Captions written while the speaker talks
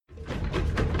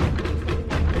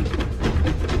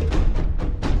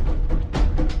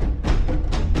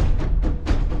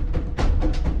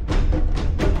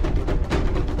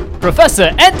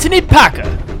Professor Anthony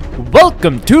Packer.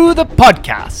 Welcome to the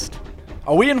podcast.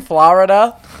 Are we in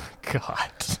Florida?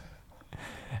 God.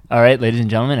 All right, ladies and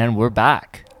gentlemen, and we're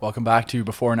back. Welcome back to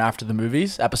Before and After the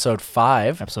Movies, Episode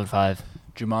 5. Episode 5.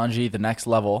 Jumanji, The Next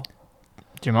Level.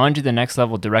 Jumanji, The Next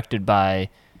Level, directed by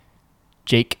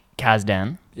Jake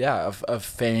Kasdan. Yeah, of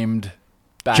famed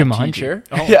Bad Jumanji. Teacher.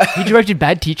 Oh, Yeah. He directed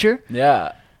Bad Teacher?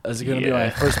 Yeah. This is going to be my Yeah.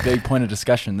 first big point of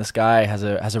discussion. This guy has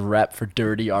a rep for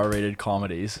dirty R-rated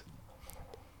comedies.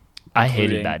 I hated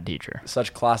Including Bad Teacher.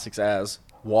 Such classics as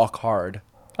Walk Hard.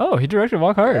 Oh, he directed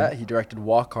Walk Hard. Yeah, he directed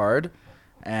Walk Hard,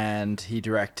 and he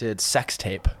directed Sex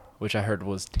Tape, which I heard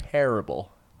was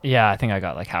terrible. Yeah, I think I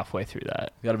got like halfway through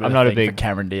that. Got a bit I'm of not a thing big... for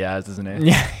Cameron Diaz, isn't he?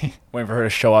 Yeah. Waiting for her to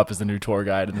show up as the new tour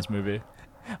guide in this movie.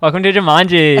 Welcome to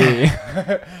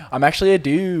Jumanji. I'm actually a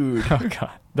dude. Oh,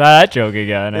 God. That joke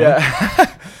again. Eh?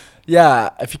 Yeah. Yeah,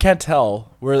 if you can't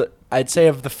tell, I'd say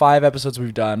of the 5 episodes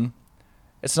we've done,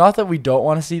 it's not that we don't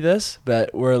want to see this,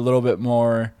 but we're a little bit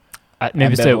more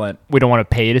Maybe so ambivalent. we don't want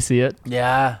to pay to see it.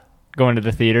 Yeah. Going to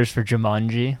the theaters for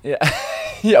Jumanji. Yeah.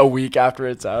 Yeah, a week after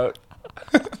it's out.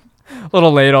 A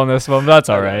little late on this one, but that's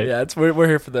all right. Yeah, we're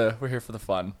here for the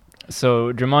fun.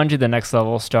 So Jumanji: The Next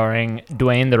Level, starring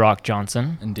Dwayne "The Rock"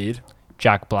 Johnson, Indeed.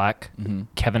 Jack Black, Mm-hmm.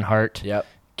 Kevin Hart, Yep.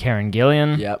 Karen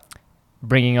Gillan, Yep.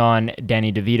 bringing on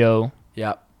Danny DeVito,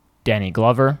 Yep. Danny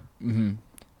Glover. Mm-hmm.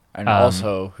 And Um,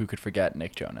 also, who could forget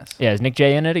Nick Jonas? Yeah, is Nick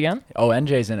J in it again? Oh,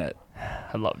 NJ's in it.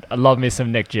 I love me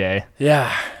some Nick J.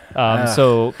 Yeah.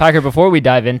 So Packer, before we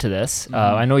dive into this,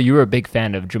 I know you were a big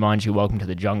fan of Jumanji: Welcome to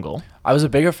the Jungle. I was a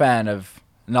bigger fan of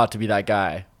Not to Be That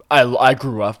Guy. I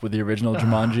grew up with the original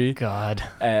Jumanji. God.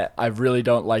 I really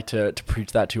don't like to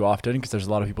preach that too often because there's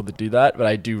a lot of people that do that, but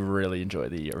I do really enjoy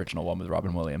the original one with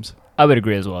Robin Williams. I would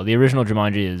agree as well. The original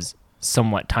Jumanji is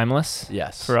somewhat timeless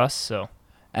Yes. for us, so...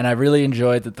 And I really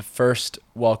enjoyed that the first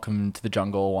Welcome to the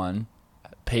Jungle one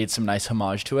paid some nice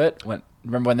homage to it.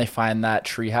 Remember when they find that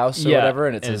treehouse or whatever,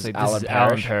 and it says like, Alan this is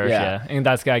Parrish? yeah. And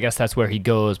I guess that's where he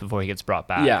goes before he gets brought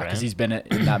back. Yeah, right? because he's been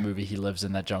in that movie. He lives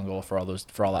in that jungle for all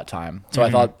that time. So I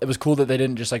Mhm. thought it was cool that they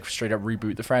didn't just like straight up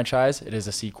reboot the franchise. It is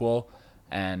a sequel,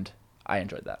 and I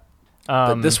enjoyed that.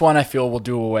 But this one I feel will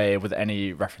do away with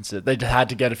any references. They had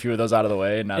to get a few of those out of the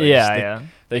way, and now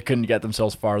they couldn't get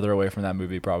themselves farther away from that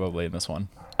movie probably in this one.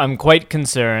 I'm quite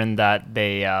concerned that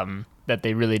they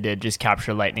really did just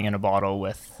capture lightning in a bottle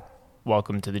with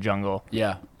Welcome to the Jungle.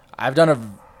 Yeah, I've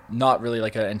done not really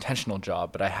like an intentional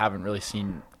job, but I haven't really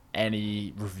seen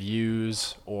any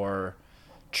reviews or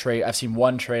I've seen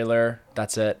one trailer.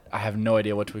 That's it. I have no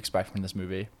idea what to expect from this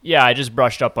movie. Yeah, I just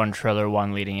brushed up on trailer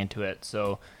 1 leading into it.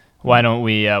 So why don't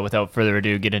we, without further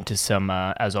ado, get into some,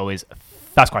 as always,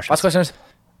 fast questions. Last questions?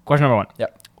 Question number 1.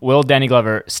 Yep. Will Danny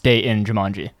Glover stay in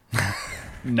Jumanji?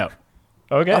 No.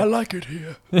 Okay. I like it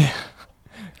here.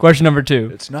 Question number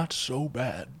 2. It's not so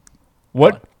bad.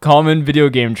 What common video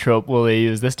game trope will they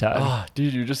use this time? Oh,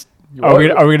 dude, Are we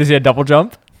gonna see a double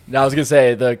jump? No, I was gonna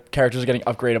say the characters are getting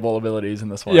upgradable abilities in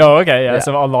this one. Yo, okay, yeah, Yeah.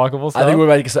 some unlockable stuff. I think we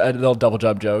might get a little double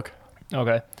jump joke.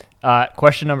 Okay.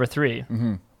 Question number 3.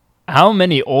 Mm-hmm. How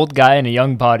many old guy in a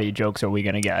young body jokes are we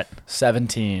gonna get?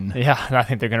 17. Yeah, I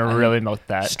think they're gonna really milk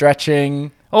that.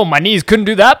 Stretching. Oh, my knees couldn't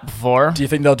do that before. Do you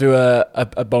think they'll do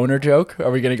a boner joke?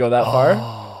 Are we gonna go that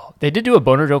far? They did do a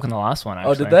boner joke in the last one,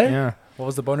 actually. Oh, did they? Yeah. What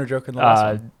was the boner joke in the last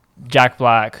one? Jack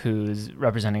Black, who's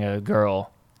representing a girl,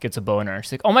 gets a boner.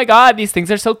 She's like, "Oh my God, these things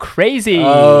are so crazy."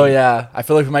 Oh yeah, I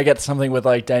feel like we might get something with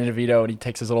like Danny DeVito, and he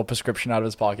takes his little prescription out of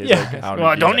his pocket. He's Yeah. like, Well,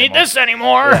 I don't need this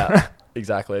anymore. Yeah,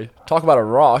 exactly. Talk about a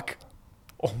rock.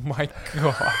 Oh my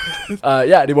God.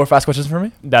 Yeah. Any more fast questions for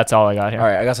me? That's all I got here. All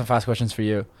right, I got some fast questions for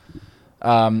you.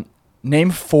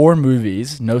 Name 4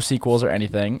 movies, no sequels or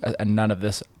anything, and none of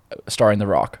this starring The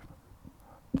Rock.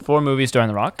 4 movies starring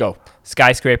The Rock. Go.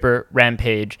 Skyscraper,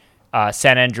 Rampage,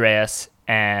 San Andreas,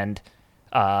 and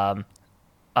fuck,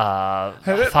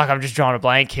 I'm just drawing a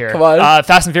blank here. Come on.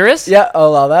 Fast and Furious. Yeah, I'll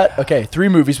allow that. Okay, 3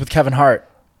 movies with Kevin Hart.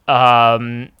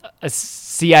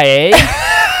 CIA.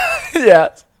 Yeah.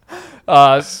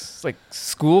 Like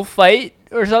School Fight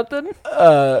or something.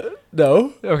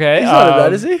 No. Okay. He's not in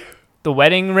that, is he? The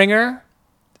Wedding Ringer.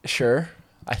 Sure.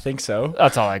 I think so.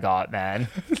 That's all I got, man.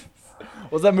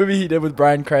 What's that movie he did with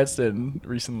Bryan Cranston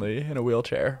recently in a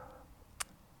wheelchair?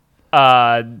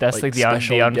 That's Like the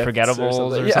Special Gifts or Unforgettables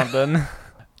something. or Yeah. something.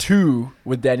 2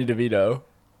 with Danny DeVito.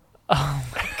 Oh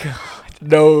my God.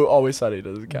 No, Always Sunny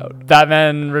doesn't count.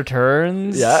 Batman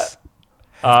Returns. Yeah.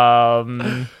 I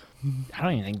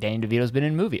don't even think Danny DeVito's been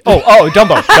in a movie. Oh,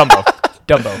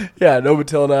 Dumbo. Yeah, no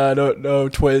Matilda, no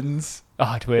twins.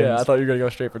 Oh, twins. Yeah, I thought you were going to go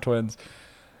straight for twins.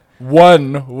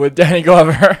 1 with Danny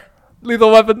Glover.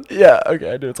 Lethal Weapon. Yeah,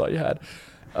 okay, I knew it's all you had.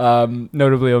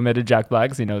 Notably omitted Jack Black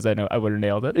because he knows I would have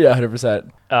nailed it. Yeah,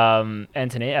 100%.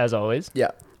 Anthony, as always.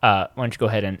 Yeah. Why don't you go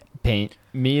ahead and paint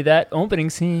me that opening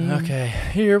scene? Okay,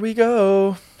 here we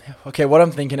go. Okay, what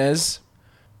I'm thinking is,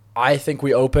 I think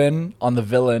we open on the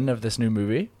villain of this new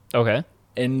movie. Okay.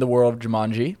 In the world of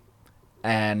Jumanji.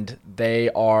 And they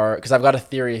are, because I've got a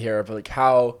theory here of like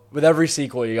how with every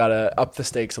sequel you gotta up the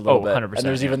stakes a little bit. 100%, and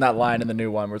there's even that line in the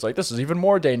new one where it's like, this is even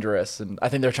more dangerous, and I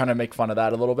think they're trying to make fun of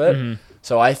that a little bit.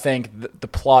 So I think the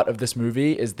plot of this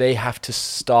movie is they have to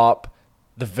stop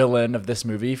the villain of this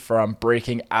movie from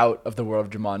breaking out of the world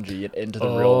of Jumanji and into the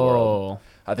real world.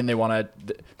 I think they want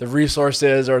the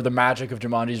resources or the magic of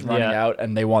Jumanji is running out,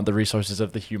 and they want the resources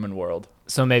of the human world.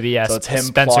 So maybe so it's him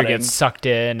Spencer plotting. Gets sucked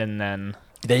in, and then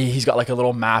he's got like a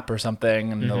little map or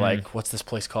something, and they're like, "What's this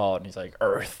place called?" And he's like,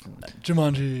 "Earth,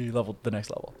 Jumanji level, the next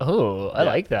level." Oh, I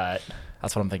like that.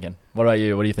 That's what I'm thinking. What about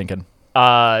you? What are you thinking?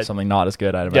 Something not as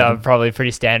good, I'd imagine. Yeah, probably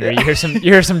pretty standard. You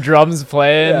hear some drums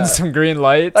playing, some green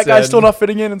lights. That guy's still not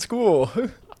fitting in school.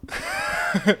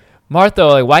 Martha,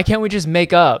 like, why can't we just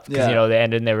make up? Because they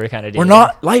ended and they were kind of. We're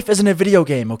not. Life isn't a video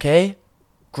game, okay?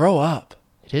 Grow up.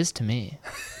 It is to me.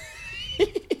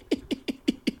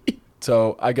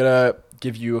 So I gotta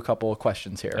give you a couple of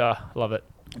questions here. Love it.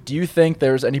 Do you think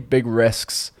there's any big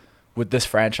risks with this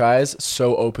franchise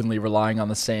so openly relying on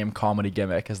the same comedy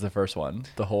gimmick as the first one?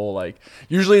 The whole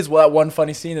usually it's that one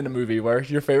funny scene in a movie where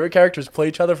your favorite characters play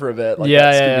each other for a bit, that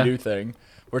Scooby-Doo thing.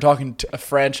 We're talking a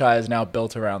franchise now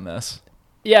built around this.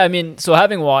 Yeah, I mean, so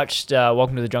having watched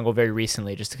Welcome to the Jungle very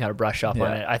recently, just to kind of brush up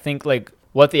on it, I think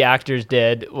what the actors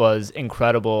did was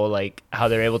incredible, how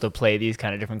they're able to play these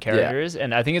kind of different characters.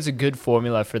 And I think it's a good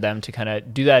formula for them to kind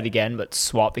of do that again, but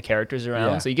swap the characters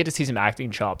around. So you get to see some acting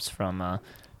chops from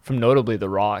notably The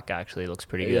Rock. Actually looks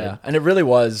pretty good. Yeah, and it really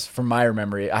was, from my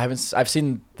memory. I've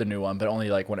seen the new one, but only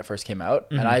when it first came out.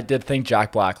 And I did think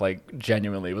Jack Black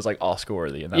genuinely was Oscar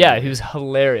worthy in that movie. He was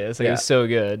hilarious. He was so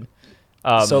good.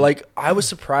 So I was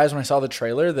surprised when I saw the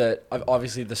trailer that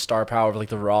obviously the star power of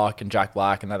The Rock and Jack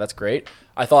Black and that's great.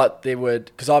 I thought they would,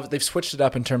 because they've switched it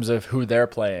up in terms of who they're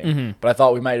playing, but I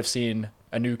thought we might have seen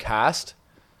a new cast.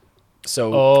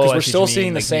 So because we're still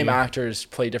seeing the same actors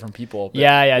play different people. But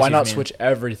why not switch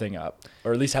everything up,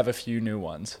 or at least have a few new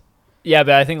ones? Yeah,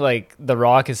 but I think The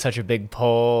Rock is such a big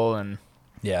pull, and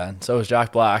and so is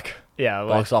Jack Black. Yeah,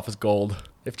 box office gold.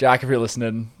 If you're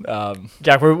listening,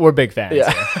 Jack, we're big fans.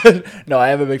 Yeah, no, I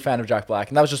am a big fan of Jack Black,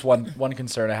 and that was just one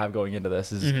concern I have going into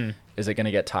this is it going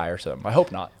to get tiresome? I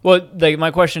hope not. Well,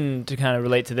 my question to kind of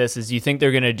relate to this is, do you think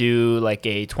they're going to do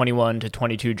a 21 to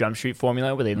 22 Jump Street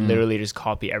formula where they literally just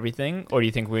copy everything, or do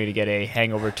you think we're going to get a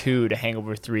Hangover 2 to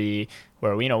Hangover 3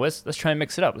 where let's try and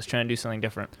mix it up, let's try and do something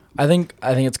different? I think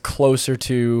it's closer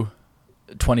to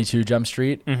 22 Jump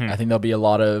Street. I think there'll be a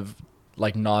lot of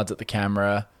nods at the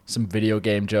camera. Some video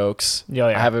game jokes. Yeah.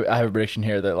 I have a prediction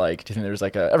here that do you think there's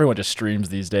everyone just streams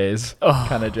these days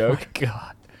kind of joke?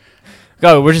 My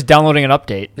God, we're just downloading an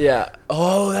update. Yeah.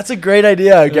 Oh, that's a great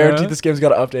idea. I guarantee this game's got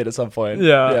to update at some point.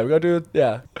 Yeah. Yeah, we got to do it.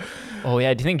 Yeah. Oh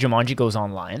yeah. Do you think Jumanji goes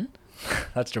online?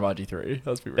 That's Jumanji 3.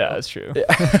 Let's be real. Yeah, that's true.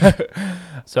 Yeah.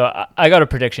 So I got a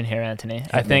prediction here, Anthony.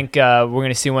 I think we're going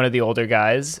to see one of the older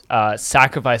guys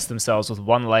sacrifice themselves with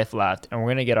one life left, and we're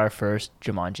going to get our first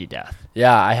Jumanji death.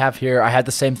 Yeah, I had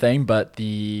the same thing, but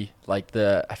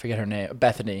I forget her name,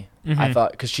 Bethany. I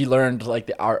thought, because she learned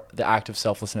the act of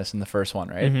selflessness in the first one,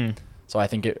 right? So I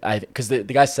think because the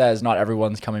guy says not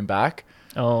everyone's coming back.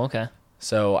 Oh, okay.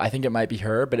 So I think it might be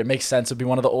her, but it makes sense to be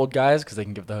one of the old guys because they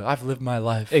can give I've lived my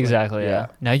life. Exactly, yeah.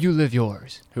 Now you live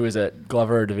yours. Who is it?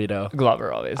 Glover or DeVito?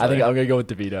 Glover, obviously. I think I'm going to go with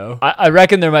DeVito. I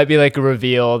reckon there might be a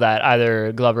reveal that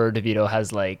either Glover or DeVito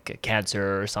has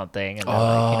cancer or something. And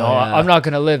I'm not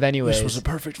going to live anyways. This was a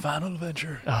perfect final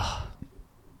adventure.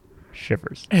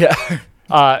 Shivers. Yeah.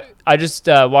 I just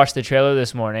watched the trailer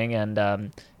this morning,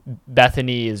 and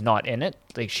Bethany is not in it.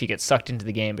 She gets sucked into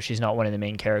the game, but she's not one of the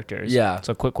main characters. Yeah.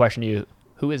 So quick question to you.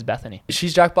 Who is Bethany?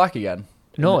 She's Jack Black again.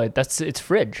 No, it's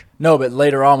Fridge. No, but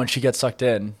later on when she gets sucked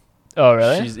in. Oh,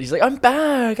 really? He's like, I'm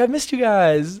back. I missed you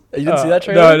guys. You didn't see that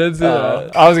trailer? No, I didn't see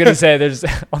that. I was going to say, there's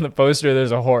on the poster,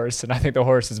 there's a horse, and I think the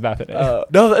horse is Bethany.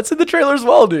 No, that's in the trailer as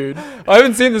well, dude. I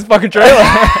haven't seen this fucking trailer.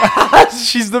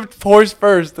 She's the horse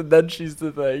first, and then she's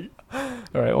the thing.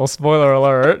 All right, well, spoiler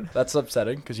alert. That's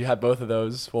upsetting, because you had both of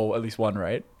those. Well, at least one,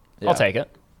 right? Yeah. I'll take it.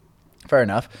 Fair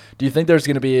enough. Do you think there's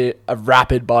going to be a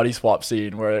rapid body swap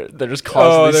scene where they're just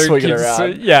constantly swinging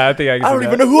around? Yeah, I think I can I don't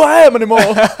even know who I am anymore.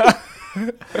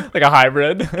 Like a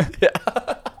hybrid.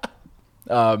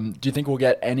 Yeah. Do you think we'll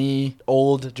get any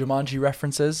old Jumanji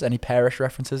references, any Parrish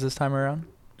references this time around?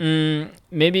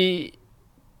 Maybe.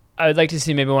 I would like to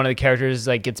see maybe one of the characters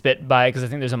like gets bit by, because I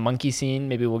think there's a monkey scene.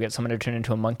 Maybe we'll get someone to turn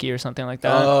into a monkey or something like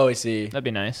that. Oh, I see. That'd be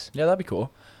nice. Yeah, that'd be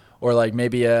cool. Or like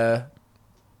maybe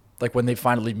like when they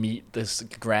finally meet this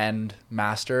Grand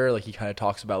Master, like he kind of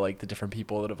talks about like the different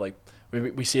people that have like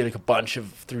we see like a bunch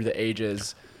of through the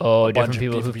ages. Oh, different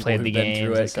people who've played the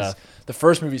games and stuff. The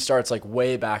first movie starts like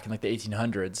way back in like the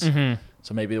 1800s. Mm-hmm.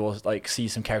 So maybe we'll like see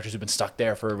some characters who've been stuck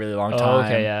there for a really long time. Oh,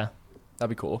 okay, yeah.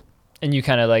 That'd be cool. And you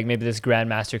kind of like, maybe this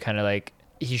Grandmaster kind of like,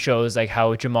 he shows like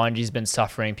how Jumanji's been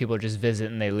suffering. People just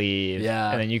visit and they leave.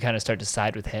 Yeah. And then you kind of start to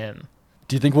side with him.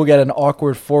 Do you think we'll get an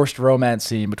awkward forced romance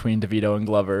scene between DeVito and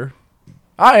Glover?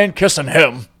 I ain't kissing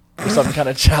him. Or some kind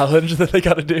of challenge that they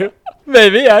got to do.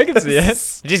 Maybe, yeah, I can see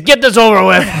it. Just get this over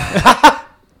with. I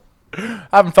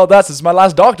haven't felt that since my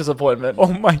last doctor's appointment.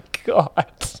 Oh my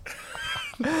God.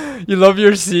 You love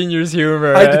your seniors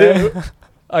humor. I do.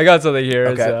 I got something here.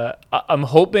 Okay. I'm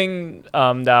hoping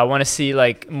that I want to see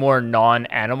like more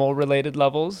non-animal related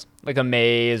levels, like a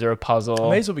maze or a puzzle. A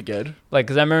maze will be good. Like,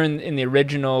 because I remember in the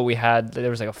original there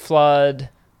was like a flood,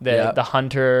 the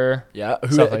hunter. Yeah.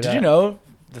 Did you know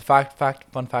the fun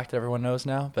fact that everyone knows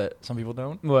now, but some people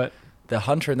don't? What? The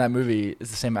hunter in that movie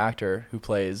is the same actor who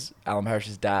plays Alan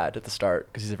Parrish's dad at the start,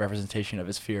 because he's a representation of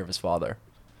his fear of his father.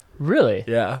 Really?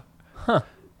 Yeah. Huh.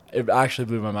 It actually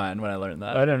blew my mind when I learned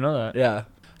that. I didn't know that. Yeah.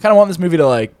 I kind of want this movie to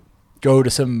like go to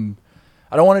some.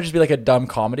 I don't want it to just be like a dumb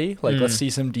comedy. Like let's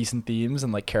see some decent themes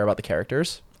and like care about the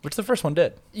characters, which the first one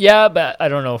did. Yeah, but I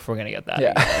don't know if we're gonna get that.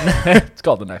 Yeah. It's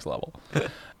called The Next Level.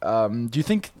 Do you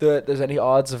think that there's any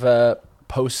odds of a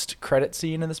post-credit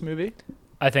scene in this movie?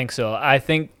 I think so. I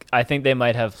think they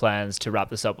might have plans to wrap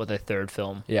this up with a third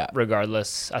film. Yeah.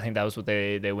 Regardless, I think that was what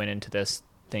they went into this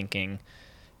thinking.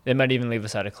 They might even leave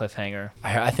us at a cliffhanger.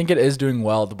 I think it is doing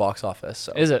well at the box office.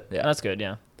 So. Is it? Yeah. That's good,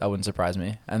 yeah. That wouldn't surprise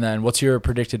me. And then what's your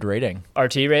predicted rating?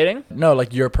 RT rating? No,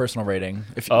 like your personal rating.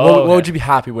 What would you be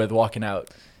happy with walking out?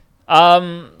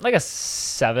 Like a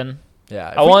 7.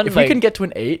 Yeah. If we can get to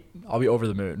an 8, I'll be over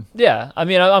the moon. Yeah. I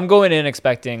mean, I'm going in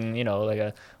expecting, like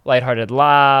a lighthearted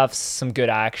laughs, some good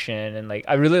action, and like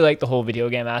I really like the whole video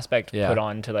game aspect put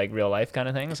on to like real life kind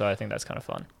of thing. So I think that's kind of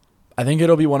fun. I think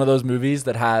it'll be one of those movies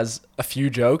that has a few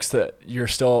jokes that you're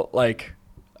still like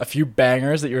a few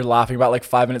bangers that you're laughing about like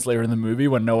 5 minutes later in the movie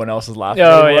when no one else is laughing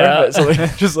anymore. Yeah. But so it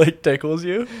just like tickles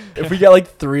you. If we get like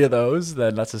 3 of those,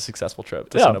 then that's a successful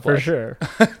trip to Cineplex. For sure.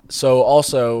 So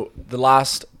also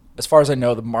as far as I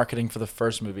know, the marketing for the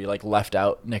first movie like left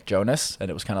out Nick Jonas,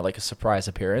 and it was kind of like a surprise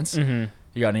appearance. Mm-hmm.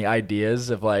 You got any ideas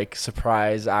of like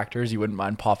surprise actors you wouldn't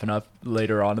mind popping up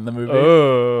later on in the movie?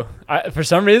 Oh, for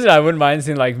some reason I wouldn't mind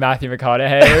seeing like Matthew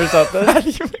McConaughey or something.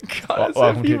 Matthew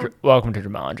McConaughey. Welcome to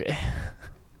Jumanji.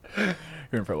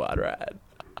 You're in for a wild ride.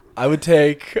 I would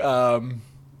take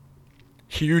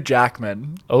Hugh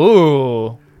Jackman.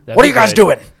 Oh, what are you guys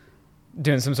doing?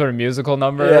 Doing some sort of musical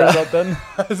number or something.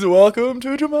 Welcome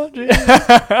to Jumanji.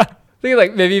 I think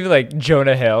like maybe even like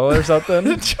Jonah Hill or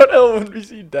something. Jonah Hill wouldn't be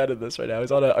seen dead in this right now.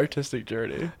 He's on an artistic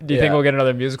journey. Do you think we'll get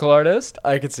another musical artist?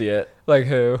 I could see it. Like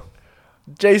who?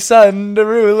 Jason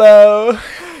Derulo.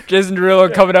 Jason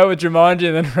Derulo coming out with Jumanji,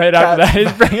 and then right after that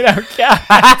he's bringing out Cats.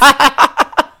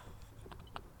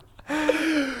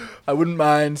 I wouldn't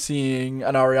mind seeing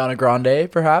an Ariana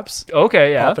Grande, perhaps.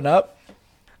 Okay, yeah. Popping up.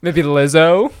 Maybe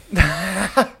Lizzo.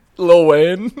 Lil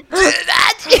Wayne.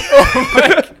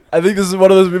 I think this is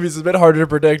one of those movies that's a bit harder to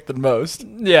predict than most.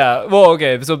 Yeah. Well,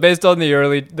 okay. So based on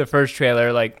the first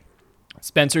trailer, like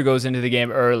Spencer goes into the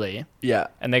game early. Yeah.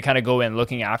 And they kind of go in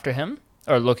looking after him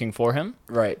or looking for him.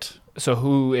 Right. So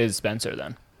who is Spencer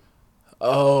then?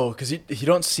 Oh, because you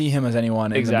don't see him as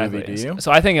anyone in the movie, do you?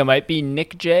 So I think it might be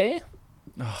Nick J.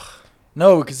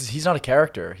 No, because he's not a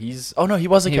character. He was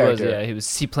a character. He was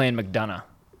Seaplane McDonough.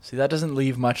 See, that doesn't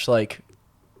leave much like.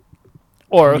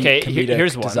 Or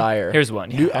here's one. Desire. Here's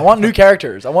one. I want new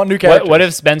characters. What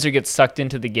if Spencer gets sucked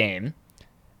into the game,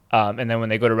 and then when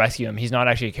they go to rescue him, he's not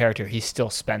actually a character. He's still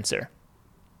Spencer.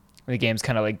 The game's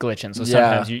kind of like glitching, so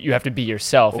sometimes you have to be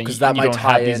yourself, and you don't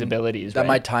have these abilities. That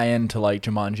might tie into like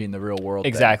Jumanji in the real world.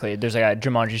 Exactly. There's like a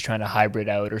Jumanji's trying to hybrid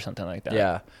out or something like that.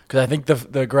 Yeah, because I think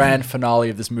the grand finale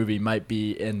of this movie might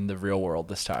be in the real world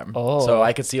this time. Oh. So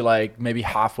I could see like maybe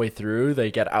halfway through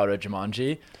they get out of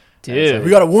Jumanji. Dude, like, we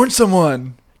gotta warn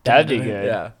someone. That'd be good.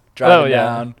 Yeah, driving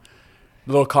down.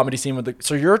 The little comedy scene with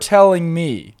So you're telling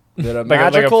me that a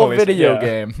magical video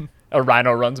game, a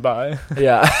rhino runs by.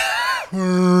 Yeah.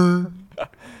 Here's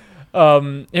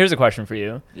a question for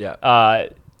you. Yeah.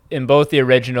 In both the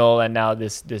original and now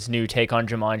this new take on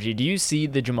Jumanji, do you see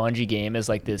the Jumanji game as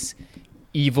like this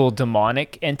evil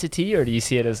demonic entity, or do you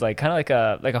see it as like kind of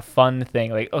like a fun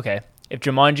thing? Like, okay, if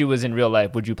Jumanji was in real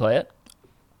life, would you play it?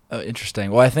 Oh,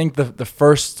 interesting. Well, I think the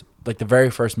first, like the very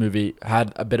first movie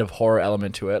had a bit of horror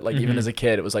element to it. Like even as a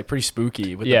kid, it was like pretty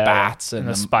spooky with the bats and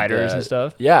the spiders and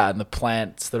stuff. Yeah, and the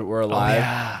plants that were alive. Oh,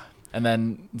 yeah. And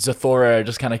then Zathura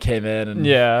just kind of came in. And do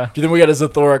you think we got a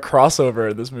Zathura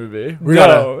crossover in this movie? We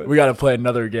gotta play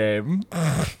another game.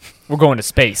 We're going to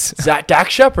space.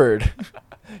 Dax Shepard.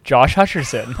 Josh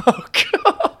Hutcherson. Oh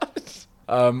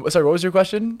god. Sorry, what was your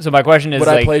question? So my question is, would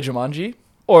I play Jumanji?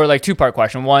 Or like two-part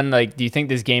question. One, like, do you think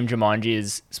this game Jumanji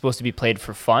is supposed to be played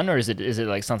for fun, or is it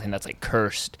like something that's like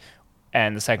cursed?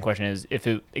 And the second question is, if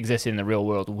it existed in the real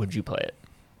world, would you play it?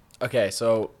 Okay,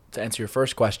 so to answer your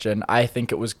first question, I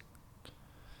think it was.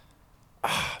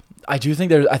 I do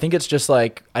think I think it's just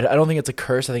like I don't think it's a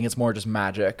curse. I think it's more just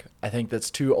magic. I think that's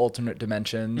two alternate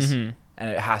dimensions, and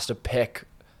it has to pick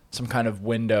some kind of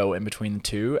window in between the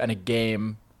two, and a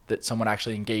game that someone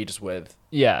actually engages with.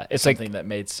 Yeah, it's something like, that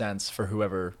made sense for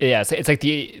whoever. Yeah, it's like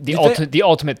the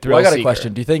ultimate thrill. Well, I got seeker. A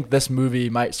question. Do you think this movie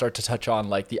might start to touch on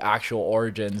like the actual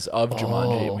origins of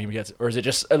Jumanji? Or is it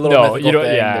just a little mythical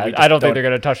thing? Yeah, I don't think they're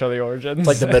gonna touch on the origins. It's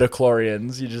like the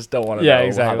midichlorians. You just don't want to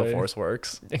know how the Force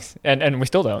works. And we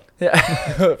still don't. Yeah,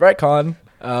 retcon.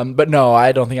 But no,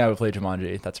 I don't think I would play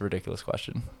Jumanji. That's a ridiculous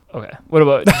question. Okay. What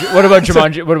about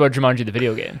Jumanji? What about Jumanji the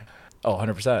video game? Oh,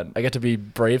 100%. I get to be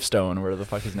Bravestone, whatever the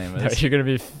fuck his name is. You're going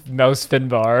to be Mouse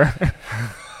Finbar.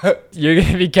 You're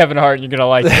going to be Kevin Hart, and you're going to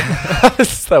like it.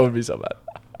 That would be so bad.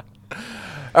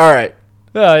 All right.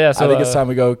 Oh, yeah. So I think it's time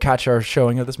we go catch our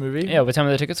showing of this movie. Yeah, what time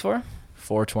are the tickets for?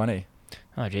 4:20.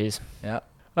 Oh, jeez. Yeah.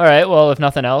 All right. Well, if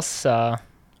nothing else,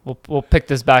 we'll pick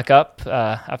this back up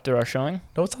after our showing.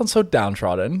 Don't sound so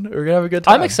downtrodden. We're going to have a good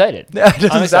time. I'm excited. Yeah, it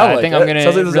doesn't sound like I think I'm going to.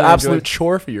 Sounds like this is an absolute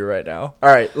chore for you right now. All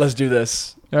right, let's do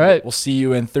this. All right. We'll see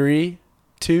you in 3,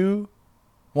 2,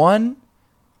 1.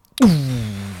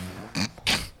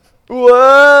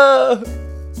 Whoa!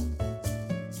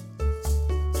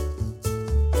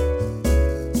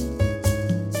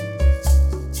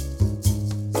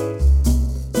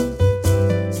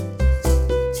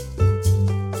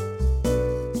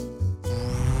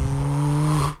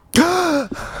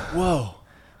 Whoa.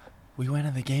 We went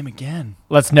in the game again.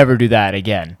 Let's never do that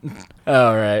again.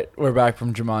 All right. We're back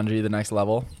from Jumanji, the next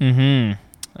level.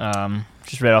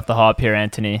 Just right off the hop here,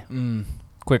 Anthony.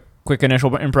 Quick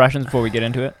initial impressions before we get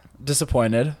into it.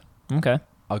 Disappointed. Okay.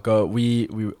 I'll go. We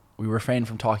refrained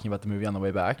from talking about the movie on the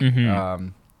way back.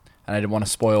 And I didn't want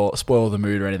to spoil the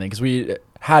mood or anything because we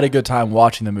had a good time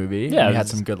watching the movie. Yeah. We had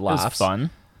some good laughs. It was fun.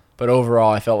 But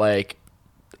overall, I felt like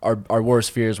our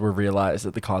worst fears were realized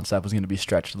that the concept was going to be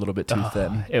stretched a little bit too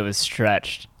thin. It was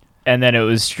stretched. And then it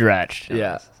was stretched.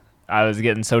 Yeah. I was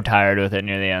getting so tired with it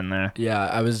near the end there. Yeah,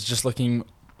 I was just looking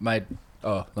let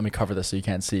me cover this so you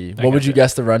can't see. What would you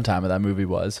guess the runtime of that movie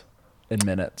was in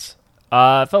minutes?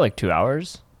 It felt like 2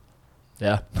 hours.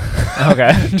 Yeah.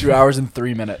 Okay. 2 hours and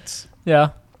 3 minutes.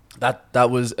 Yeah.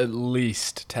 That was at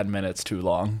least 10 minutes too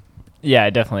long. Yeah,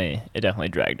 it definitely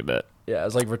dragged a bit. Yeah, it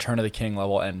was like Return of the King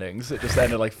level endings. It just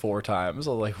ended like 4 times.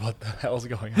 I was like, what the hell's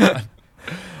going on?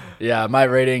 Yeah, my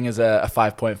rating is a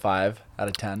 5.5 out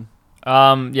of 10.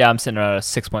 Yeah, I'm sitting at a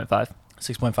 6.5.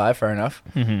 6.5, fair enough.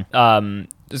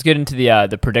 Let's get into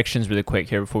the predictions really quick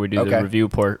here before we do the review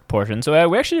portion. So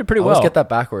we actually did pretty well. Let's get that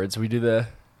backwards. We do the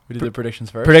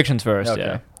predictions first. Predictions first,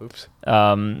 okay. Yeah.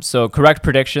 Oops. So correct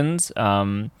predictions.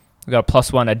 We got a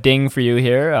 +1, a ding for you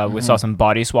here. We saw some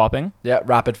body swapping. Yeah,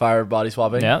 rapid fire body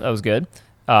swapping. Yeah, that was good.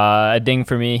 A ding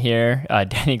for me here.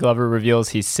 Danny Glover reveals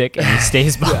he's sick and he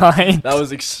stays behind. That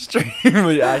was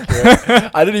extremely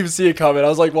accurate. I didn't even see it coming. I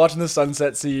was like watching the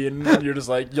sunset scene, and you're just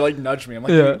like, you like nudged me. I'm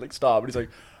like, like stop. And he's like,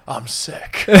 I'm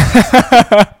sick.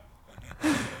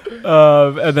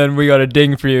 And then we got a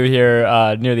ding for you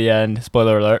here near the end.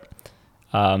 Spoiler alert.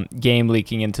 Game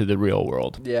leaking into the real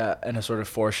world. Yeah, and a sort of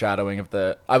foreshadowing of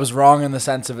I was wrong in the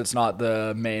sense of it's not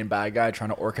the main bad guy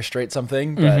trying to orchestrate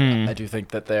something, but I do think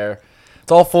that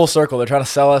it's all full circle. They're trying to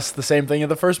sell us the same thing in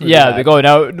the first movie. Yeah, they go,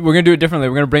 now we're going to do it differently.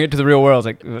 We're going to bring it to the real world.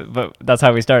 It's like, but that's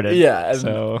how we started. Yeah,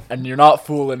 and you're not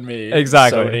fooling me.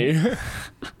 Exactly. Sony.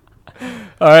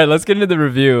 All right, let's get into the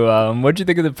review. What did you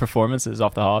think of the performances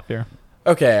off the hop here?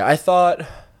 Okay,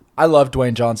 I love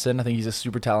Dwayne Johnson. I think he's a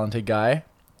super talented guy.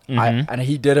 And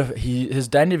his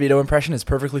Danny DeVito impression is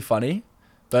perfectly funny,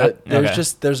 but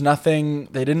there's nothing.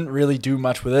 They didn't really do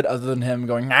much with it other than him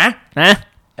going nah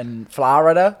and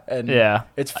Florida, and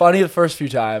it's funny the first few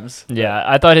times. Yeah,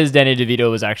 I thought his Danny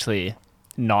DeVito was actually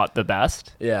not the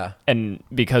best. Yeah, and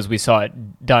because we saw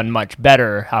it done much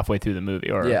better halfway through the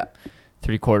movie, or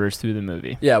 3/4 through the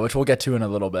movie. Yeah, which we'll get to in a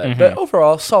little bit. But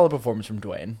overall, solid performance from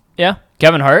Dwayne. Yeah,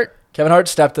 Kevin Hart. Kevin Hart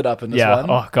stepped it up in this one.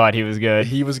 Oh god, he was good.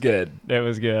 He was good. It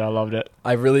was good. I loved it.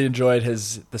 I really enjoyed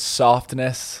the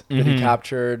softness that he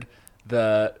captured,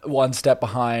 the one step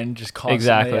behind, just constantly.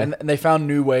 Exactly. And they found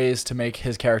new ways to make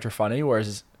his character funny,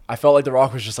 whereas I felt like The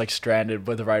Rock was just like stranded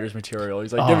with the writer's material.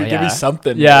 He's like, give me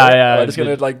something. Yeah. I'm just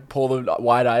gonna like pull the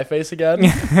wide eye face again.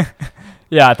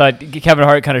 Yeah, I thought Kevin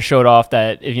Hart kind of showed off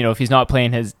that if he's not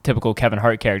playing his typical Kevin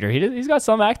Hart character, he's got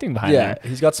some acting behind there. Yeah,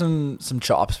 he's got some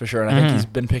chops for sure, and I think he's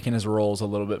been picking his roles a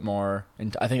little bit more.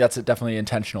 And I think that's definitely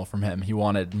intentional from him. He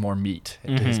wanted more meat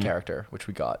into his character, which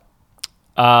we got.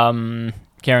 Karen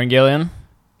Gillan.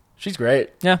 She's great.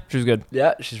 Yeah, she's good.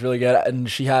 Yeah, she's really good. And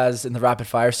she has, in the rapid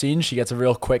fire scene, she gets a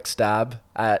real quick stab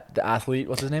at the athlete.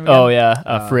 What's his name again? Oh,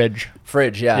 yeah. Fridge.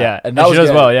 Fridge, yeah. Yeah, and that was she does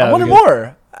good. well, yeah. I wanted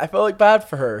more. I felt like bad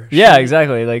for her. Yeah,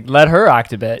 exactly. Like, let her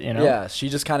act a bit, Yeah, she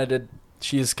just kind of did.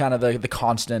 She's kind of the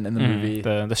constant in the movie.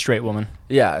 The straight woman.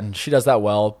 Yeah, and she does that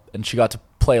well, and she got to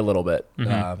play a little bit.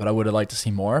 But I would have liked to see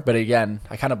more. But again,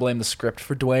 I kind of blame the script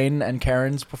for Dwayne and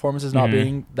Karen's performances not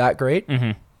being that great.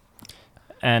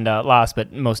 And last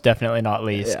but most definitely not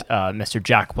least, Mr.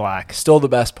 Jack Black. Still the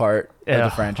best part of the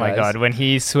franchise. Oh my God, when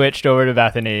he switched over to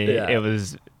Bethany, it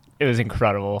was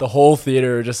incredible. The whole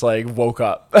theater just like woke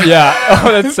up. Yeah,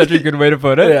 that's such a good way to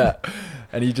put it. Yeah,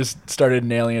 and he just started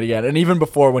nailing it again. And even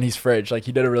before when he's Fridge, like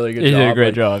he did a really good job. He did a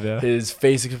great job, yeah. His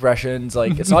face expressions,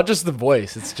 like it's not just the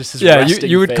voice, it's just his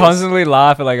you would face. Constantly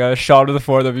laugh at like a shot of the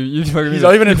four of you. He's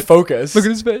not even in focus. Look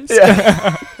at his face.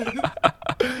 Yeah,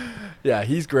 yeah,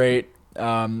 he's great.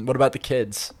 What about the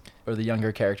kids or the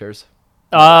younger characters?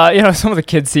 Some of the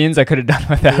kid scenes I could have done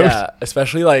without. Yeah,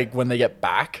 especially like when they get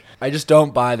back. I just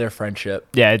don't buy their friendship.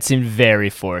 Yeah, it seemed very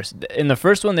forced. In the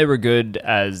first one, they were good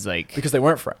as like because they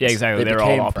weren't friends. Yeah, exactly. They were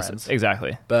all opposites. Friends.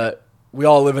 Exactly. But we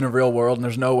all live in a real world, and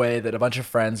there's no way that a bunch of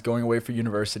friends going away for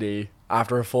university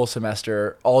after a full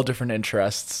semester, all different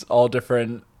interests, all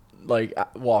different like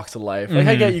walks of life. Like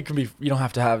I get you don't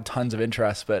have to have tons of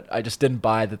interests, but I just didn't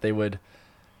buy that they would.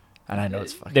 And I know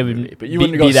it's fucking they would movie, but you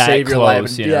wouldn't go save your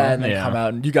life and then come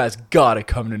out and you guys gotta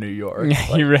come to New York.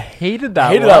 Like, you hated that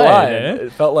line. Eh?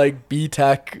 It felt like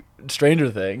B-Tech Stranger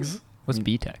Things. What's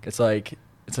B-Tech? It's like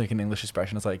an English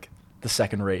expression. It's like the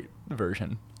second-rate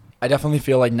version. I definitely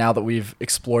feel like now that we've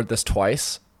explored this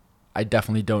twice, I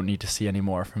definitely don't need to see any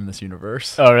more from this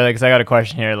universe. Oh, really? Because I got a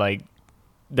question here. Like,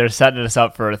 they're setting us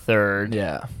up for a third.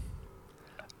 Yeah.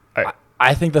 Right.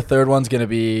 I think the third one's going to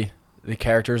be the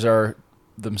characters are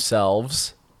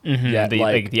themselves. Yeah,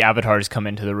 the avatars come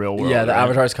into the real world. Yeah, the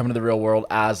avatars come into the real world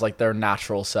as like their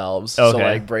natural selves. Okay. So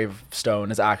like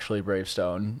Bravestone is actually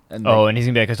Bravestone. And and he's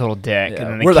gonna be like a total dick. Yeah.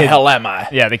 And then Where the hell am I?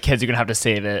 Yeah, the kids are gonna have to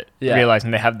save it,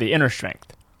 realizing they have the inner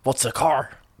strength. What's a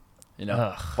car?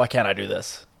 Why can't I do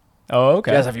this? Oh,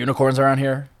 okay. You guys have unicorns around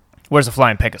here? Where's the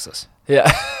flying Pegasus? Yeah.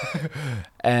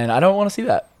 And I don't want to see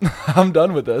that. I'm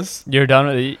done with this. You're done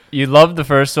with it? You loved the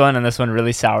first one, and this one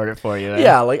really soured it for you.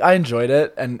 Yeah, like I enjoyed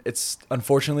it. And it's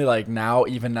unfortunately like now,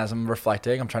 even as I'm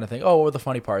reflecting, I'm trying to think, what were the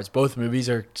funny parts? Both movies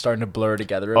are starting to blur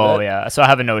together a bit. Oh, yeah. So I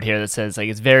have a note here that says like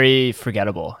it's very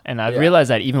forgettable. And I realized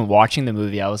that even watching the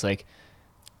movie, I was like,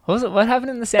 what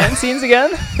happened in the sand scenes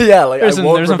again? Yeah, like there's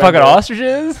some fucking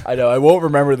ostriches. I know. I won't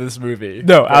remember this movie.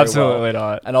 No, absolutely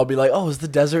not. And I'll be like, is the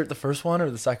desert the first one or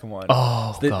the second one?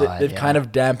 Oh, they've kind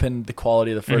of dampened the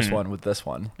quality of the first one with this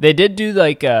one. They did do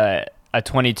like a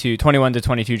 21 to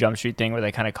 22 Jump Street thing where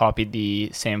they kind of copied the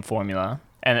same formula.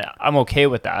 And I'm okay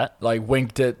with that. Like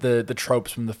winked at the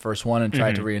tropes from the first one and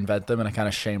tried to reinvent them in a kind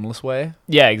of shameless way.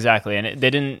 Yeah, exactly. And they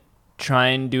didn't try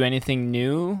and do anything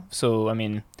new. So, I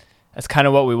mean... That's kind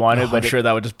of what we wanted, but I'm sure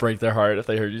that would just break their heart if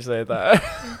they heard you say that.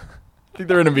 I think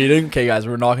they're in a meeting. Okay, guys,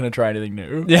 we're not going to try anything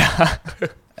new. Yeah.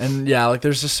 And yeah, like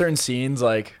there's just certain scenes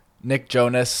like Nick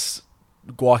Jonas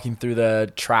walking through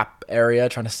the trap area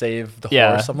trying to save the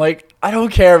horse. I'm like, I don't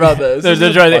care about this.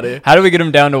 How do we get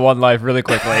him down to one life really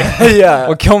quickly? Yeah.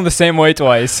 We'll kill him the same way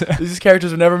twice. These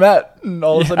characters have never met. And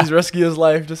all of a sudden he's risking his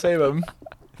life to save him.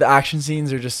 The action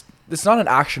scenes are just... It's not an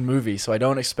action movie, so I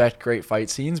don't expect great fight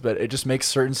scenes, but it just makes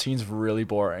certain scenes really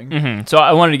boring. Mm-hmm. So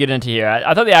I wanted to get into here.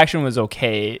 I thought the action was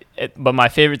okay, but my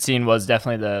favorite scene was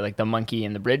definitely the monkey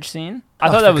in the bridge scene. I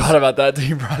forgot about that until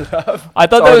you brought it up. I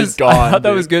thought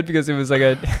that was good because it was like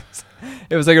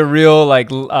a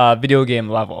real video game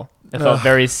level. It felt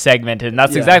very segmented, and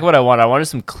that's exactly what I wanted. I wanted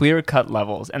some clear cut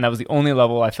levels, and that was the only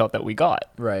level I felt that we got.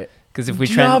 Right. Because if we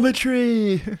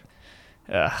geometry.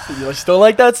 You still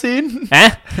like that scene?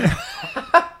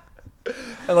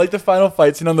 And like the final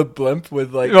fight scene on the blimp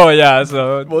with like, oh yeah,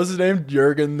 so what was his name?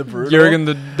 Jurgen the Brute. Jurgen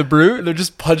the Brute. And they're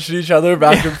just punching each other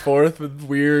back and forth with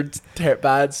weird,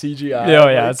 bad CGI. Oh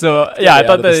yeah, like, so yeah, I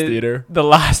thought the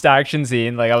last action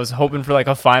scene, like I was hoping for like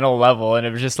a final level, and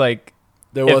it was just like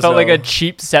it felt like a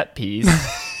cheap set piece.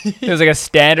 It was like a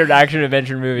standard action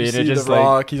adventure movie, and it just The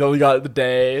Rock, he's only got the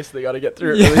day, so they got to get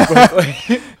through it really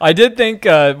quickly. I did think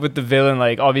with the villain,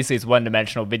 like obviously it's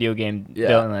one-dimensional video game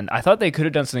villain. I thought they could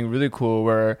have done something really cool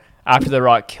where after the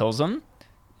Rock kills him,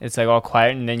 it's like all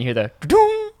quiet, and then you hear the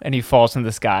doo-doo, and he falls from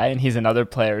the sky, and he's another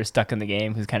player stuck in the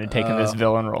game who's kind of taking this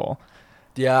villain role.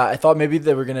 Yeah, I thought maybe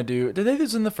they were gonna do. Did they do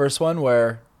this in the first one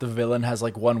where the villain has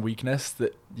like one weakness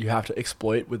that you have to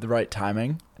exploit with the right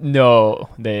timing? No,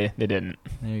 they didn't.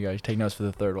 There you go. You take notes for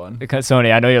the third one. Because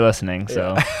Sony, I know you're listening,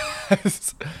 so.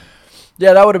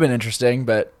 Yeah, that would have been interesting,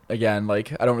 but again,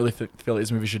 like I don't really feel like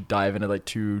this movie should dive into like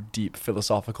too deep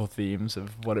philosophical themes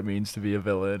of what it means to be a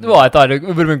villain. Well, I thought it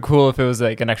would have been cool if it was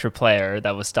like an extra player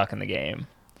that was stuck in the game.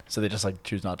 So they just like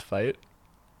choose not to fight?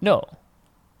 No.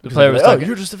 The player was like, oh,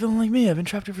 you're just a villain like me. I've been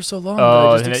trapped here for so long.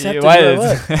 I just accepted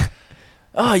what?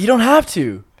 Oh, you don't have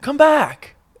to. Come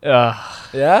back. Yeah?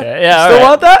 Yeah. Still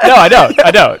want that? No, I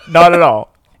don't. Not at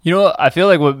all. You know, I feel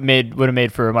like what would have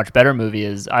made for a much better movie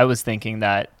is I was thinking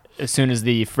that as soon as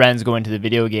the friends go into the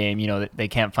video game, you know, they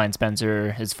can't find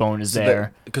Spencer. His phone is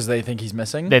there. Because they think he's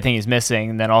missing? They think he's missing.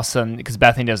 And then all of a sudden, because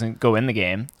Bethany doesn't go in the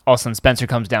game, all of a sudden Spencer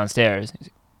comes downstairs.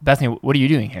 Bethany, what are you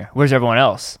doing here? Where's everyone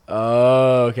else?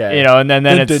 Oh, okay. You know, and then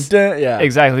it's... yeah.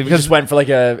 Exactly. Because he just went for like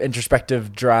a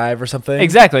introspective drive or something?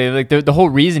 Exactly. Like the whole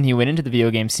reason he went into the video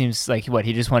game seems like, what,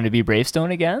 he just wanted to be Bravestone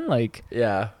again? Like...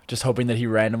 Yeah, just hoping that he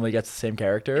randomly gets the same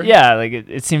character? Yeah, like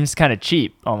it seems kind of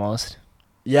cheap, almost.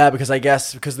 Yeah, because I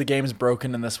guess because the game's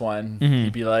broken in this one,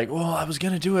 he'd be like, well, I was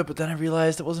going to do it, but then I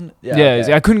realized it wasn't... Yeah,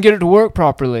 okay. I couldn't get it to work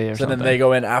properly or something. So then they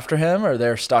go in after him, or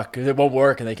they're stuck. It won't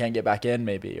work and they can't get back in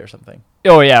maybe or something.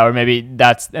 Oh, yeah, or maybe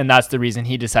that's the reason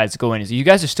he decides to go in. Is you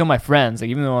guys are still my friends,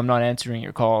 like even though I'm not answering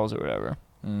your calls or whatever.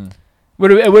 It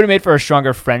would have made for a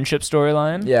stronger friendship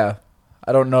storyline. Yeah.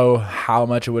 I don't know how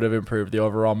much it would have improved the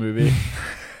overall movie.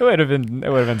 It would have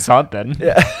been something.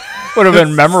 Yeah. Would have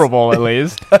been memorable at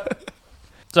least.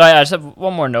 So I just have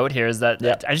one more note here is that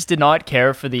I just did not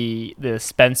care for the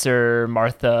Spencer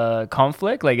Martha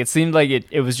conflict. Like it seemed like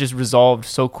it was just resolved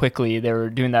so quickly. They were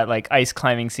doing that like ice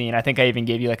climbing scene. I think I even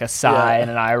gave you like a sigh and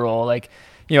an eye roll. Like,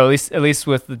 you know, at least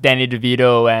with Danny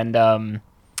DeVito and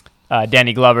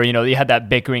Danny Glover, you know, you had that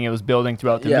bickering it was building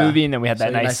throughout the movie, and then we had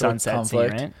that nice sunset scene,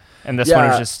 right? And this one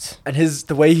was just... And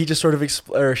the way he just sort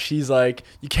of... she's like,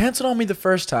 you canceled on me the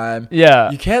first time.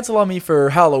 Yeah. You canceled on me for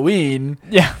Halloween.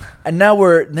 Yeah. And now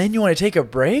then you want to take a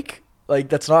break? Like,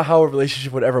 that's not how a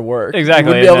relationship would ever work. Exactly. You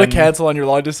wouldn't be able to cancel on your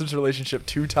long-distance relationship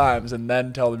 2 times and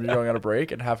then tell them you're going on a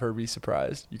break and have her be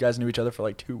surprised. You guys knew each other for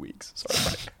like 2 weeks.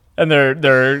 Sorry. And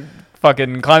they're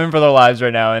fucking climbing for their lives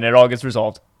right now, and it all gets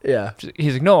resolved. Yeah.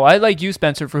 He's like, no, I like you,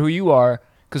 Spencer, for who you are.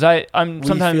 Because I'm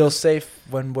sometimes... We feel safe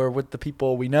when we're with the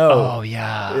people we know. Oh,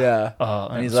 yeah. Yeah. Oh,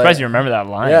 I'm surprised you remember that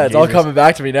line. Yeah, it's all coming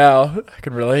back to me now. I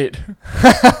can relate.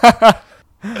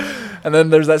 And then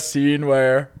there's that scene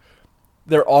where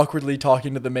they're awkwardly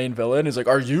talking to the main villain. He's like,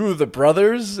 are you the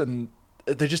brothers? And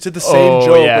they just did the same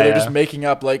joke where they're just making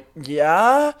up like,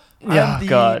 God.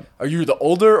 Are you the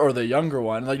older or the younger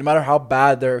one? Like, no matter how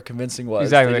bad their convincing was,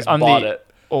 exactly. they just bought it.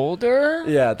 Older?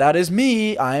 Yeah, that is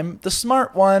me. I'm the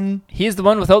smart one. He's the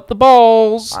one without the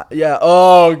balls. Yeah.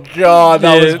 Oh, God.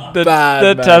 That was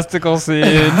bad, The testicle scene.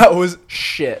 That was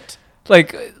shit.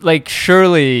 Like,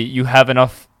 surely you have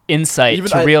enough insight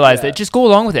to realize that. Just go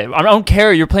along with it. I don't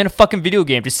care. You're playing a fucking video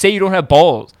game. Just say you don't have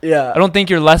balls. Yeah. I don't think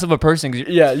you're less of a person.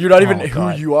 You're not even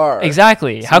who you are.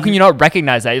 Exactly. So how can you not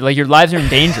recognize that? Like, your lives are in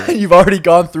danger. You've already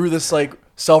gone through this, like,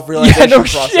 self-realization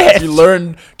process. Shit. You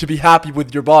learned to be happy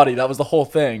with your body. That was the whole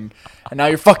thing. And now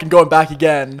you're fucking going back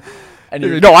again.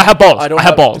 And no, I have balls. I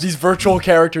have balls. These virtual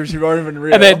characters who aren't even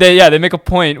real. And they make a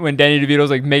point when Danny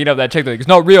DeVito's like making up that chick. Like, it's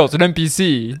not real. It's an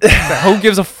NPC. Who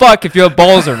gives a fuck if you have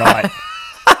balls or not?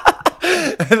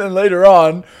 And then later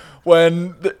on,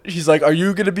 when she's like, are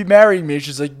you going to be marrying me?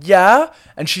 She's like, yeah.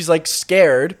 And she's like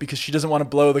scared because she doesn't want to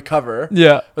blow the cover.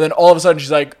 Yeah. But then all of a sudden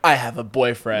she's like, I have a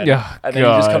boyfriend. Yeah. And then he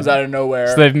just comes out of nowhere.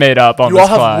 So they've made up on You all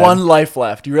have one life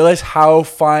left. You realize how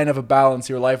fine of a balance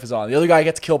your life is on. The other guy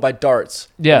gets killed by darts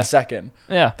in a second.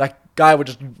 Yeah. That guy would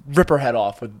just rip her head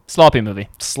off with... Sloppy movie.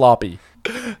 Sloppy.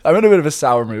 I'm in a bit of a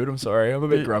sour mood. I'm sorry. I'm a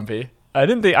bit grumpy. I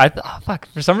didn't think fuck.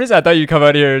 For some reason, I thought you'd come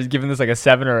out here giving this like a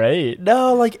 7 or 8.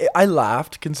 No, like I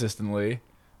laughed consistently,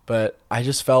 but I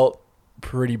just felt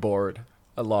pretty bored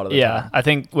a lot of the time. Yeah, I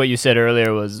think what you said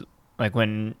earlier was like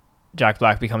when Jack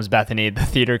Black becomes Bethany, the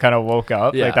theater kind of woke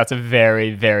up. Yeah. Like, that's a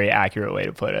very, very accurate way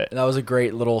to put it. And that was a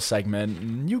great little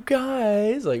segment. You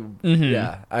guys, like,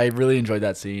 yeah, I really enjoyed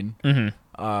that scene.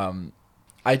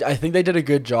 I think they did a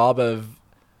good job of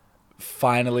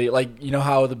finally, like, you know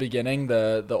how at the beginning,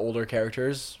 the older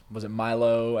characters, was it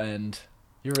Milo and...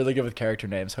 You're really good with character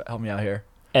names. Help me out here.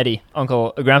 Eddie,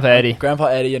 Grandpa Eddie. Grandpa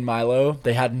Eddie and Milo,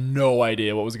 they had no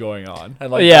idea what was going on.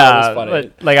 And like, yeah, that was funny.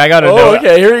 But, like, I got a note.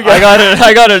 Okay, here we go.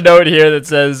 I got a note here that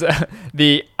says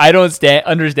the I don't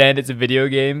understand it's a video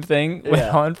game thing went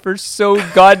on for so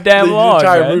goddamn long.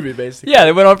 The entire movie, basically. Yeah,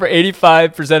 they went on for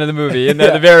 85% of the movie. And then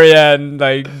at the very end,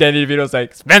 like, Danny DeVito's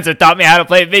like, Spencer taught me how to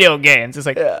play video games. It's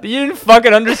like, you didn't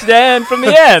fucking understand from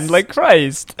the end. Like,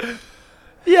 Christ.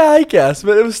 Yeah, I guess,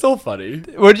 but it was still funny.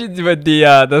 What did you do with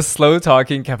the slow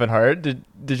talking Kevin Hart? Did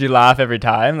you laugh every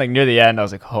time? Like, near the end, I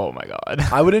was like, oh my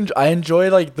god. I enjoy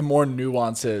like the more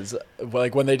nuances,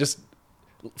 like when they just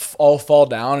all fall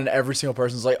down and every single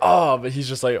person's like, oh, but he's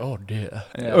just like, oh dear.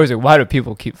 Yeah. Or is it, why do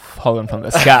people keep falling from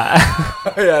the sky?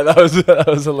 Yeah, that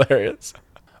was hilarious.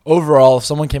 Overall, if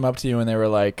someone came up to you and they were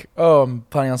like, oh, I'm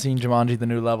planning on seeing Jumanji: The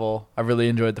New Level, I really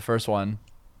enjoyed the first one.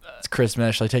 It's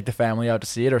Christmas. Should I take the family out to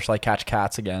see it, or should I catch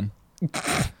Cats again?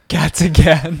 Cats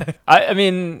again. I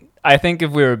mean, I think if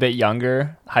we were a bit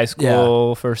younger, high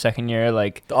school for second year,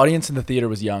 like the audience in the theater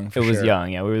was young. It was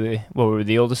young. Yeah, we were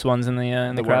the oldest ones in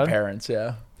the crowd. Parents,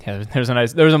 yeah. Yeah,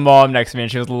 there was a mom next to me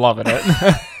and she was loving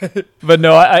it. But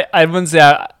no, I wouldn't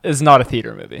say it's not a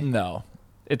theater movie. No.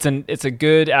 It's a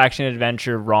good action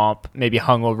adventure romp, maybe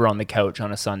hungover on the couch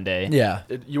on a Sunday. Yeah,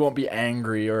 you won't be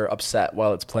angry or upset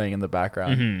while it's playing in the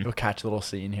background. You'll catch a little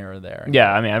scene here or there.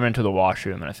 Yeah, I mean, I went to the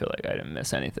washroom and I feel like I didn't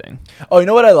miss anything. Oh, you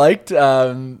know what I liked?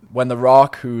 When The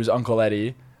Rock, who's Uncle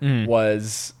Eddie,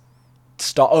 was...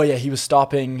 he was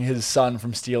stopping his son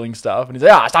from stealing stuff, and he's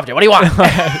like, I stopped you. What do you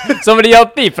want? Somebody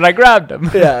yelled thief, and I grabbed him.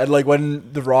 Yeah, and like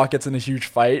when The Rock gets in a huge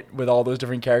fight with all those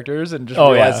different characters and just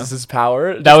realizes his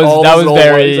power. That was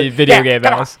very video game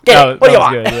house. What do you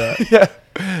want? Good,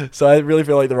 yeah. So I really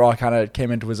feel like The Rock kind of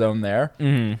came into his own there,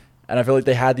 and I feel like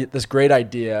they had this great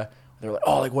idea. They're like,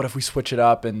 like, what if we switch it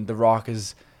up and The Rock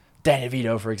is Danny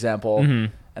DeVito, for example,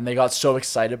 and they got so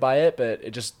excited by it, but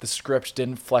the script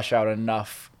didn't flesh out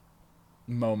enough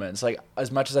moments. Like, as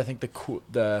much as I think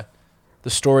the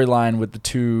storyline with the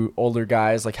two older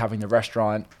guys, like having the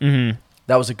restaurant,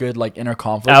 that was a good like inner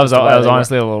conflict. That was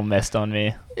honestly a little missed on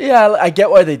me. Yeah, I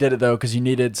get why they did it though, because you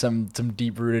needed some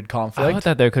deep rooted conflict. I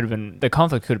thought the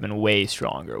conflict could have been way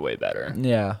stronger, way better.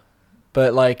 Yeah,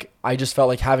 but like I just felt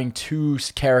like having two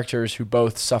characters who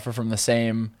both suffer from the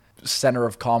same center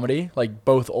of comedy, like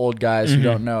both old guys who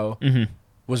don't know,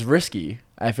 was risky.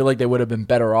 I feel like they would have been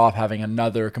better off having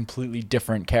another completely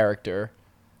different character.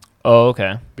 Oh,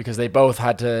 okay. Because they both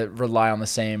had to rely on the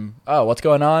same, what's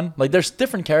going on? Like, there's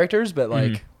different characters, but,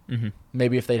 like,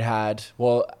 maybe if they'd had...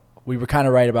 Well, we were kind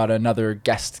of right about another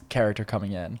guest character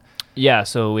coming in. Yeah,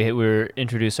 so we were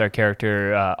introduced our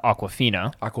character,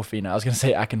 Awkwafina. Awkwafina. I was going to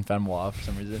say Akinfenwa for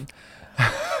some reason.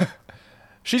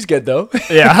 She's good though.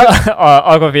 Yeah,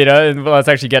 Awkwafina, and let's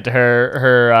actually get to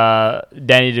her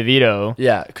Danny DeVito.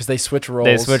 Yeah, because they switch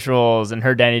roles. And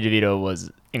her Danny DeVito was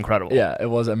incredible. Yeah, it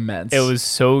was immense. It was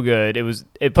so good.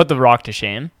 It put The Rock to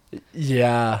shame.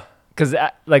 Yeah, because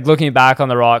like looking back on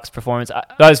The Rock's performance, I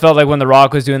always felt like when The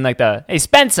Rock was doing like the "Hey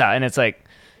Spencer," and it's like,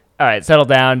 all right, settle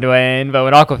down, Dwayne. But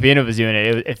when Awkwafina was doing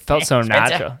it, it felt so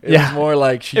natural. It was more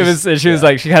like she was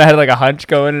like she kind of had like a hunch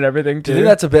going and everything too. Do you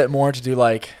think that's a bit more to do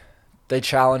like? They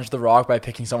challenged The Rock by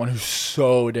picking someone who's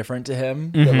so different to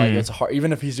him that like it's hard.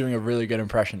 Even if he's doing a really good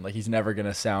impression, like he's never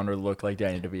gonna sound or look like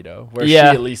Danny DeVito. Where she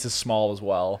at least is small as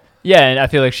well. Yeah, and I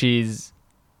feel like she's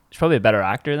probably a better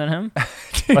actor than him.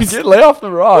 Dude, lay off The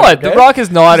Rock. What? Okay? The Rock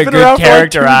is not a good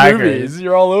character actor. Movies.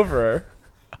 You're all over her.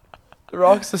 The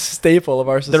Rock's a staple of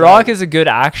our society. The Rock is a good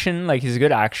action, like he's a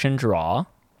good action draw,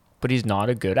 but he's not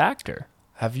a good actor.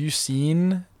 Have you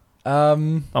seen?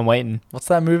 I'm waiting. What's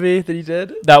that movie that he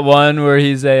did? That one where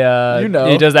he's he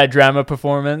does that drama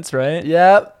performance, right?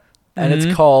 Yep. And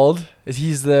it's called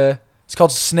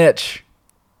Snitch.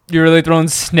 You're really throwing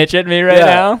Snitch at me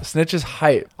now? Snitch is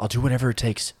hype. I'll do whatever it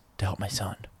takes to help my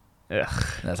son. Ugh.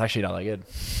 That's actually not that good.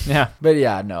 Yeah. But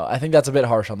yeah, no, I think that's a bit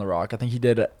harsh on The Rock. I think he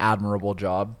did an admirable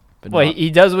job. But he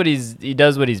does what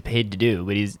he's paid to do,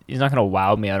 but he's not gonna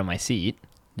wow me out of my seat.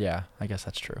 Yeah, I guess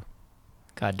that's true.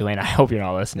 God, Dwayne, I hope you're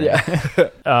not listening. Yeah.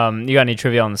 You got any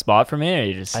trivia on the spot for me, or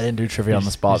you just? I didn't do trivia on the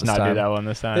spot this time. Not do that one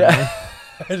this time. Yeah.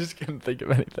 I just couldn't think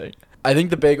of anything. I think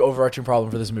the big overarching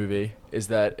problem for this movie is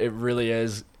that it really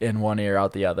is in one ear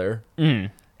out the other.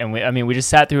 And we just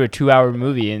sat through a 2-hour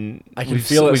movie and I can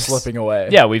feel it slipping away.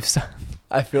 Yeah,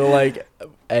 I feel like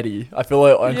Eddie. I feel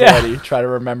like Uncle Eddie trying to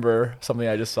remember something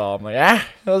I just saw. I'm like,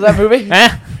 what was that movie?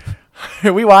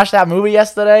 We watched that movie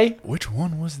yesterday. Which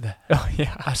one was that? Oh,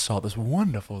 yeah. I saw this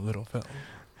wonderful little film.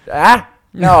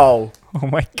 No. Oh,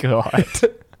 my God.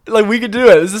 Like, we could do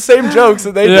it. It's the same jokes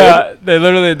that they did. Yeah,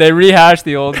 they rehash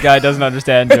the old guy doesn't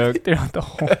understand joke throughout the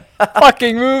whole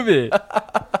fucking movie.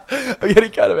 I'm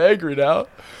getting kind of angry now.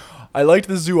 I liked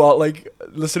the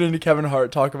listening to Kevin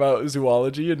Hart talk about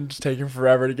zoology and just taking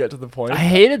forever to get to the point. I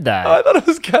hated that. I thought it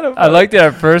was kind of funny. I liked it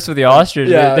at first with the ostrich.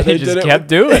 Yeah, they just kept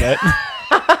doing it.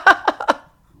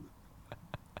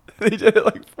 They did it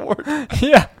like 4 times.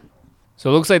 Yeah. So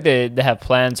it looks like they have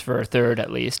plans for a third at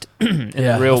least in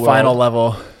the real world. Final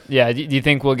level. Yeah. Do you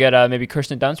think we'll get maybe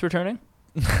Kirsten Dunst returning?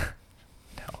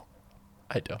 No,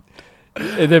 I don't.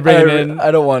 They're bringing in.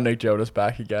 I don't want Nick Jonas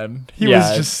back again. He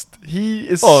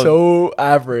is so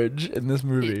average in this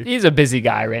movie. He's a busy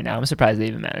guy right now. I'm surprised they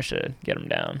even managed to get him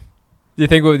down. Do you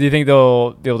think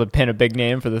they'll be able to pin a big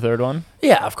name for the third one?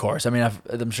 Yeah, of course. I mean,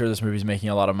 I'm sure this movie's making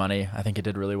a lot of money. I think it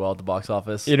did really well at the box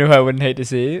office. You know who I wouldn't hate to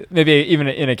see? Maybe even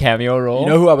in a cameo role. You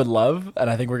know who I would love? And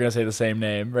I think we're going to say the same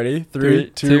name. Ready? 3,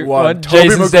 2, 1.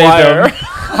 Jason Maguire.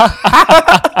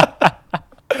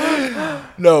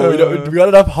 No, we don't. We got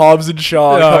enough Hobbs and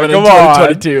Shaw coming in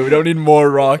 2022. We don't need more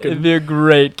Rock. It'd be a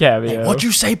great cameo. Hey, what'd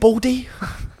you say, Baldy?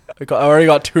 I already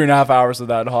got 2.5 hours of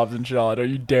that in Hobbs and Shaw. Don't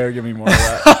you dare give me more of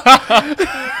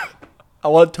that. I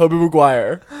want Tobey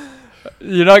Maguire.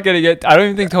 You're not going to get... I don't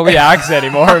even think Tobey acts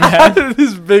anymore, man.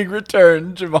 This big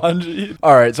return, Jumanji.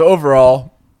 All right, so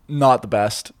overall, not the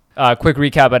best. Quick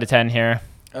recap out of 10 here.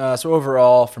 So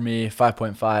overall, for me,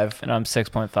 5.5. And I'm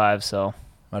 6.5, so...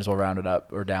 Might as well round it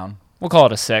up or down. We'll call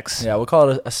it a 6. Yeah, we'll call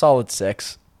it a solid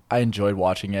 6. I enjoyed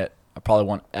watching it. I probably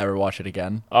won't ever watch it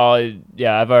again. Oh,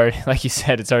 yeah, I've already, like you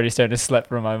said, it's already starting to slip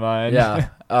from my mind. Yeah.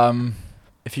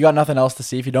 If you got nothing else to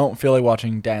see, if you don't feel like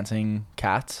watching Dancing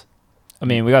Cats. I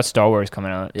mean, we got Star Wars coming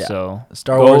out, yeah. so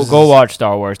Star Wars. Go watch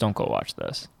Star Wars. Don't go watch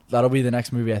this. That'll be the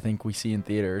next movie I think we see in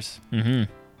theaters.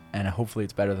 Mm-hmm. And hopefully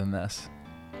it's better than this.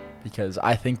 Because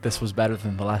I think this was better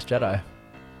than The Last Jedi.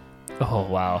 Oh,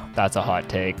 wow. That's a hot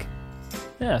take.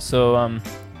 Yeah, so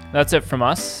that's it from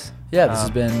us. Yeah, this has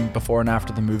been Before and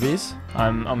After the Movies.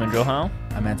 I'm Joe Howe.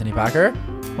 I'm Anthony Packer.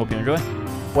 Hope you enjoy.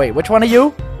 Wait, which one are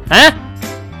you? Huh?